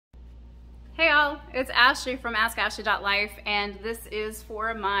Hey all, it's Ashley from askashley.life, and this is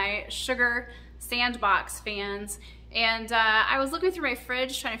for my sugar sandbox fans. And I was looking through my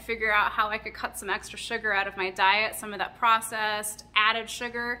fridge trying to figure out how I could cut some extra sugar out of my diet, some of that processed added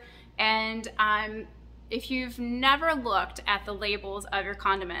sugar. And if you've never looked at the labels of your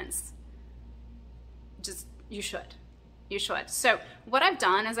condiments, you should. You should. So what I've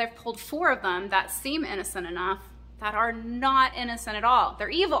done is I've pulled 4 of them that seem innocent enough that are not innocent at all. They're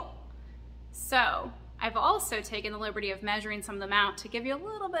evil. So I've also taken the liberty of measuring some of them out to give you a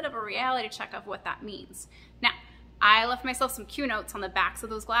little bit of a reality check of what that means. Now, I left myself some Q notes on the backs of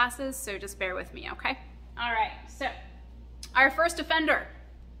those glasses, so just bear with me, okay? All right, so our first offender,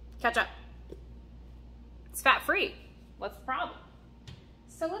 ketchup. It's fat-free. What's the problem?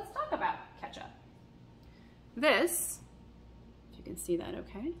 So let's talk about ketchup. This, if you can see that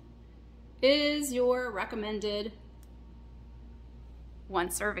okay, is your recommended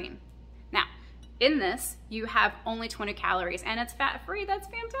 1 serving. Now, in this, you have only 20 calories and it's fat-free. That's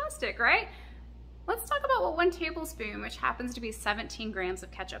fantastic, right? Let's talk about what 1 tablespoon, which happens to be 17 grams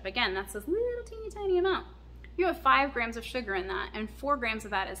of ketchup. Again, that's this little teeny tiny amount. You have 5 grams of sugar in that and 4 grams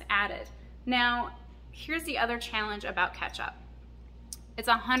of that is added. Now, here's the other challenge about ketchup. It's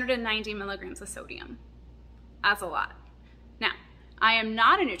 190 milligrams of sodium. That's a lot. Now, I am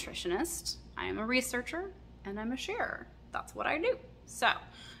not a nutritionist. I am a researcher and I'm a sharer. That's what I do. So,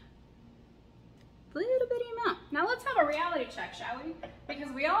 little bitty amount. Now let's have a reality check, shall we?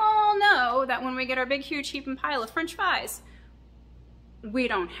 Because we all know that when we get our big, huge heaping pile of French fries, we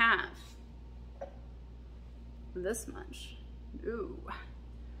don't have this much. Ooh.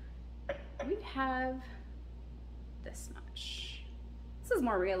 We have this much. This is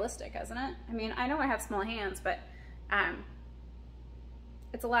more realistic, isn't it? I mean, I know I have small hands, but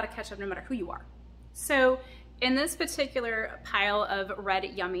it's a lot of ketchup no matter who you are. So in this particular pile of red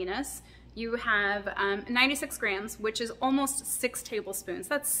yumminess, you have 96 grams, which is almost 6 tablespoons.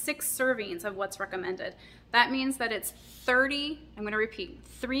 That's 6 servings of what's recommended. That means that it's 30, I'm gonna repeat,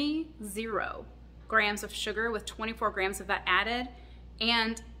 30 grams of sugar with 24 grams of that added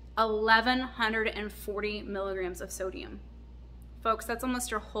and 1,140 milligrams of sodium. Folks, that's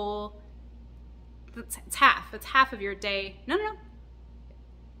almost your whole, it's half of your day. No.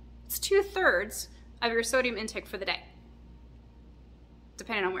 It's 2/3 of your sodium intake for the day,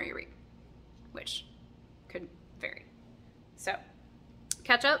 depending on where you read, which could vary. So,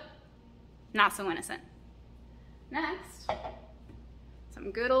 ketchup, not so innocent. Next,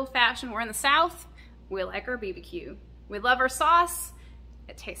 some good old-fashioned, we're in the South, we like our BBQ. We love our sauce,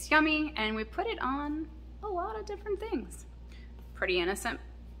 it tastes yummy, and we put it on a lot of different things. Pretty innocent.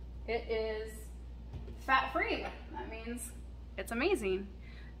 It is fat-free. That means it's amazing.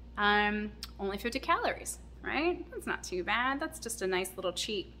 Only 50 calories, right? That's not too bad. That's just a nice little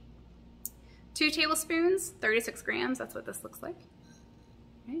cheat. 2 tablespoons, 36 grams. That's what this looks like.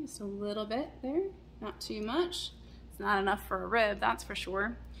 Okay, just a little bit there, not too much. It's not enough for a rib, that's for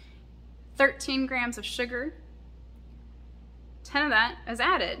sure. 13 grams of sugar. 10 of that is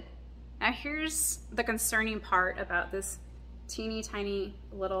added. Now here's the concerning part about this teeny tiny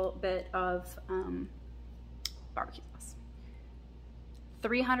little bit of barbecue sauce.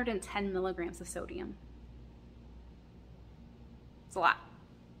 310 milligrams of sodium. It's a lot.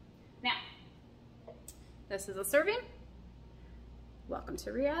 Now, this is a serving. Welcome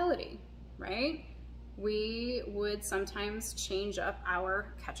to reality, right? We would sometimes change up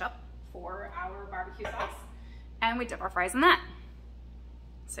our ketchup for our barbecue sauce and we dip our fries in that.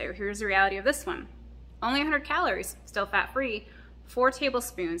 So here's the reality of this one. Only 100 calories, still fat-free, 4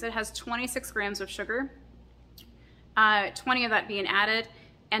 tablespoons. It has 26 grams of sugar, 20 of that being added,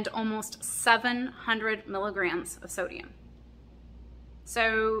 and almost 700 milligrams of sodium.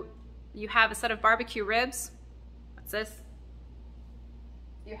 So you have a set of barbecue ribs, that's this.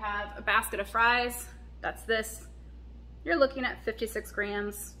 You have a basket of fries, that's this. You're looking at 56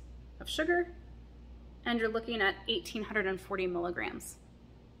 grams of sugar, and you're looking at 1,840 milligrams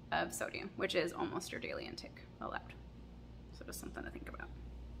of sodium, which is almost your daily intake allowed. So just something to think about.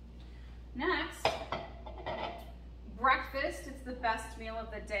 Next, breakfast. It's the best meal of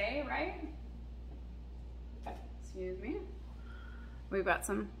the day, right? Excuse me. We've got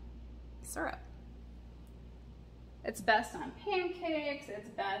some syrup. It's best on pancakes, it's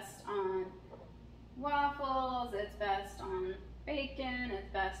best on waffles, it's best on bacon, it's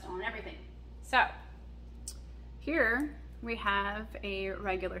best on everything. So, here we have a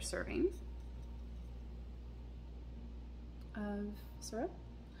regular serving of syrup.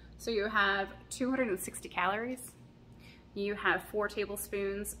 So you have 260 calories. You have 4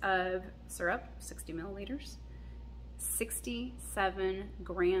 tablespoons of syrup, 60 milliliters, 67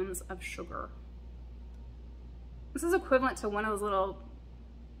 grams of sugar. This is equivalent to one of those little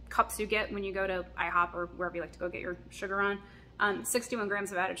cups you get when you go to IHOP or wherever you like to go get your sugar on. 61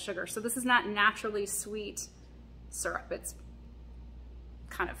 grams of added sugar. So this is not naturally sweet syrup. It's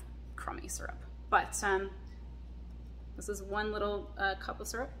kind of crummy syrup. But this is one little cup of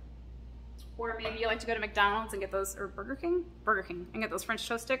syrup. Or maybe you like to go to McDonald's and get those, or Burger King, and get those French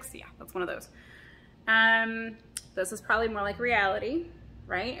toast sticks. Yeah, that's one of those. This is probably more like reality,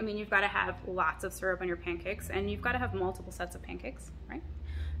 right? I mean, you've got to have lots of syrup on your pancakes, and you've got to have multiple sets of pancakes, right?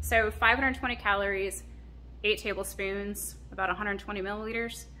 So 520 calories, 8 tablespoons, about 120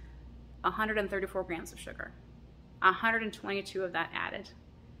 milliliters, 134 grams of sugar, 122 of that added.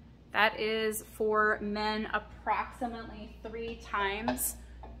 That is for men approximately 3 times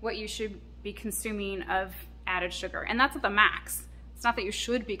what you should be consuming of added sugar. And that's at the max. It's not that you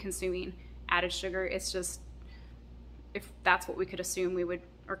should be consuming added sugar, it's just if that's what we could assume we would,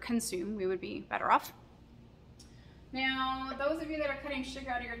 or consume, we would be better off. Now, those of you that are cutting sugar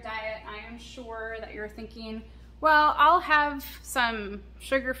out of your diet, I am sure that you're thinking, well, I'll have some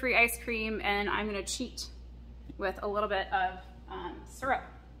sugar-free ice cream and I'm gonna cheat with a little bit of syrup.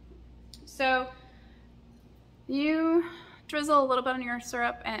 So you drizzle a little bit on your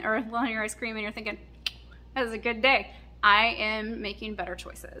syrup or a little on your ice cream and you're thinking, that is a good day. I am making better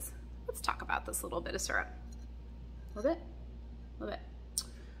choices. Let's talk about this little bit of syrup. A little bit.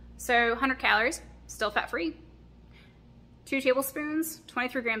 So 100 calories, still fat-free. 2 tablespoons,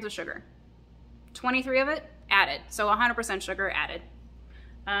 23 grams of sugar. 23 of it added, so 100% sugar added.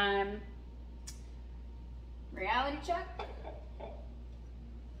 Reality check.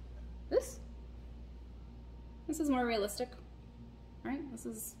 This is more realistic, right? This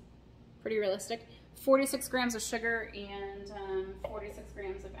is pretty realistic. 46 grams of sugar and 46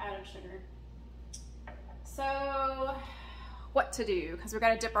 grams of added sugar. So what to do? Because we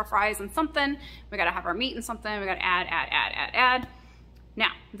got to dip our fries in something. We got to have our meat in something. We got to add.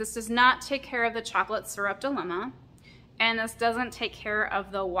 Now, this does not take care of the chocolate syrup dilemma, and this doesn't take care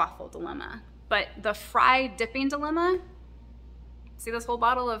of the waffle dilemma. But the fry dipping dilemma, see this whole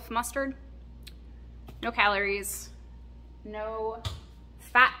bottle of mustard? No calories, no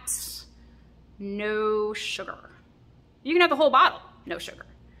fat, no sugar. You can have the whole bottle, no sugar.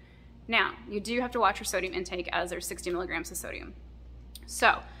 Now, you do have to watch your sodium intake as there's 60 milligrams of sodium.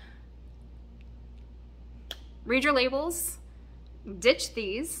 So, read your labels, ditch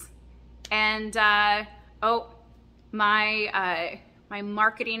these, and my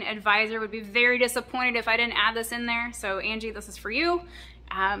marketing advisor would be very disappointed if I didn't add this in there. So Angie, this is for you.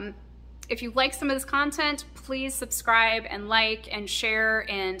 If you like some of this content, please subscribe and like and share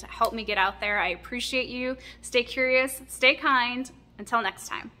and help me get out there. I appreciate you. Stay curious, stay kind. Until next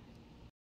time.